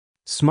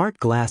Smart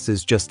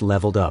glasses just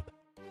leveled up.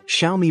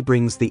 Xiaomi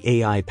brings the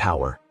AI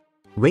power.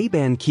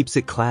 Ray-Ban keeps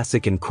it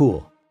classic and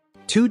cool.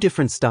 Two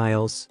different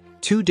styles,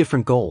 two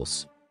different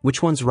goals.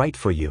 Which one's right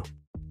for you?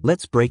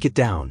 Let's break it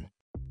down.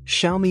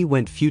 Xiaomi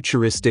went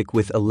futuristic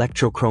with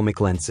electrochromic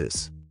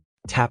lenses.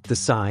 Tap the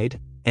side,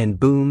 and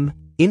boom,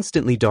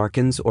 instantly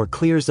darkens or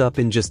clears up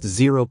in just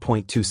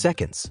 0.2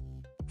 seconds.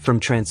 From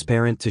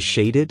transparent to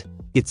shaded,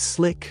 it's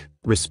slick,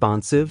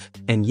 responsive,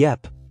 and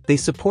yep, they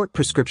support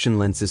prescription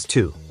lenses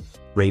too.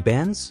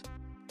 Ray-Bans?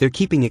 They're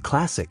keeping it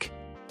classic.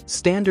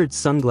 Standard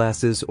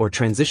sunglasses or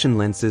transition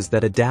lenses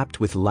that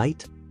adapt with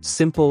light,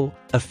 simple,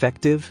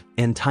 effective,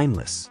 and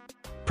timeless.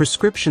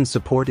 Prescription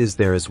support is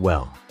there as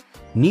well.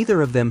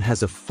 Neither of them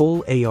has a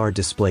full AR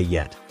display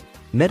yet.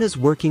 Meta's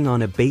working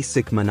on a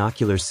basic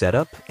monocular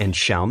setup, and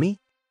Xiaomi?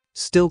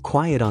 Still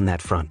quiet on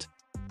that front.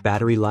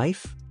 Battery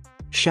life?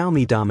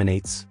 Xiaomi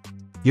dominates.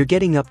 You're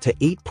getting up to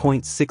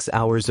 8.6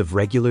 hours of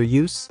regular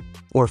use,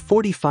 or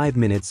 45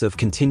 minutes of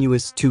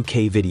continuous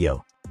 2K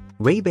video.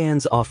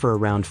 Ray-Bans offer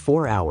around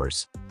 4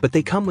 hours, but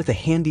they come with a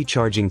handy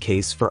charging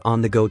case for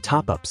on-the-go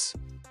top-ups.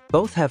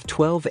 Both have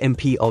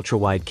 12MP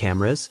ultra-wide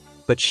cameras,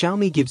 but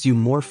Xiaomi gives you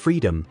more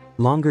freedom,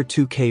 longer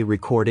 2K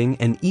recording,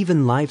 and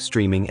even live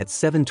streaming at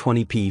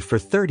 720p for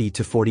 30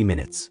 to 40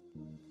 minutes.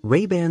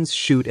 Ray-Bans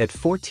shoot at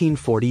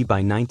 1440 by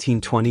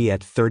 1920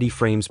 at 30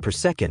 frames per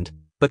second,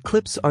 but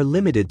clips are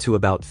limited to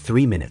about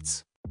 3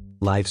 minutes.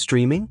 Live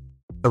streaming?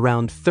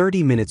 Around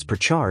 30 minutes per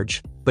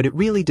charge, but it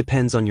really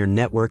depends on your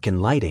network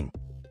and lighting.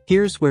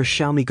 Here's where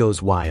Xiaomi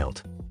goes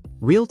wild.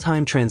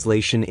 Real-time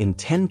translation in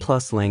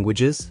 10+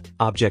 languages,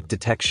 object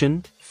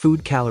detection,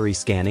 food calorie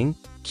scanning,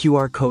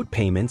 QR code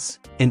payments,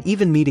 and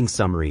even meeting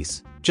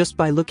summaries, just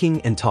by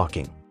looking and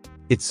talking.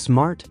 It's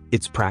smart,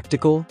 it's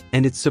practical,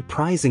 and it's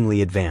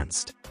surprisingly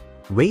advanced.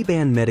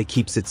 Ray-Ban Meta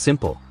keeps it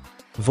simple.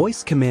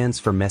 Voice commands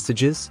for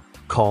messages,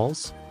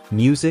 calls,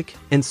 music,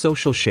 and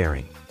social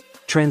sharing.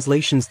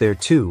 Translations there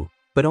too,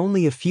 but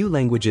only a few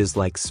languages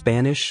like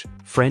Spanish,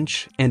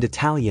 French, and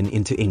Italian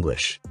into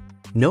English.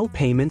 No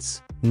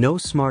payments, no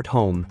smart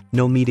home,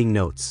 no meeting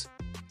notes.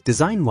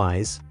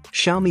 Design-wise,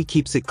 Xiaomi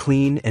keeps it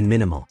clean and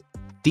minimal.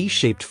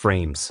 D-shaped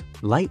frames,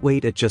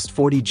 lightweight at just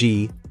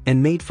 40G,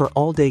 and made for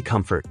all-day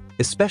comfort,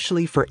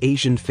 especially for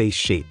Asian face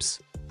shapes.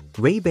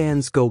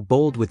 Ray-Bans go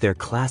bold with their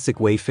classic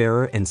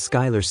Wayfarer and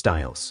Skylar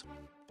styles.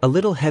 A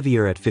little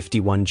heavier at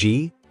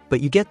 51G,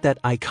 but you get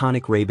that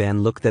iconic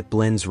Ray-Ban look that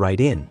blends right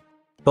in.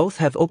 Both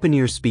have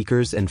open-ear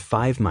speakers and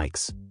 5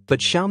 mics, but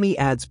Xiaomi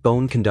adds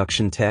bone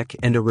conduction tech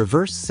and a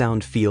reverse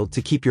sound field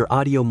to keep your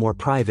audio more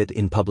private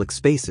in public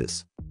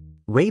spaces.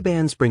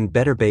 Ray-Bans bring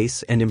better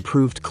bass and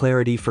improved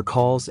clarity for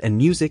calls and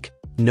music,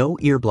 no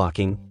ear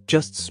blocking,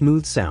 just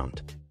smooth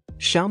sound.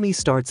 Xiaomi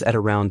starts at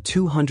around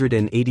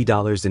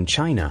 $280 in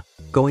China,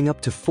 going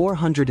up to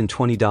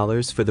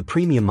 $420 for the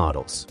premium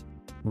models.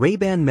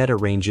 Ray-Ban Meta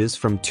ranges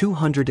from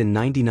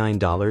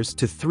 $299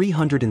 to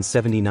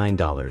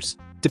 $379,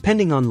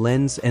 depending on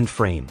lens and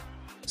frame.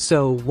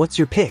 So, what's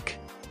your pick?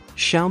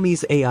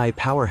 Xiaomi's AI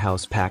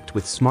powerhouse packed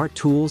with smart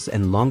tools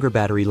and longer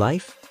battery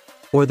life?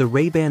 Or the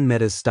Ray-Ban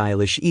Meta's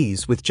stylish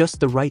ease with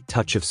just the right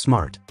touch of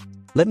smart?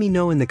 Let me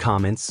know in the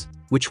comments,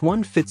 which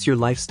one fits your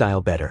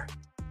lifestyle better.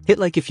 Hit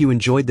like if you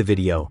enjoyed the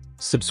video,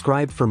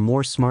 subscribe for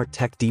more smart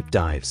tech deep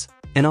dives,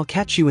 and I'll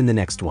catch you in the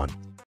next one.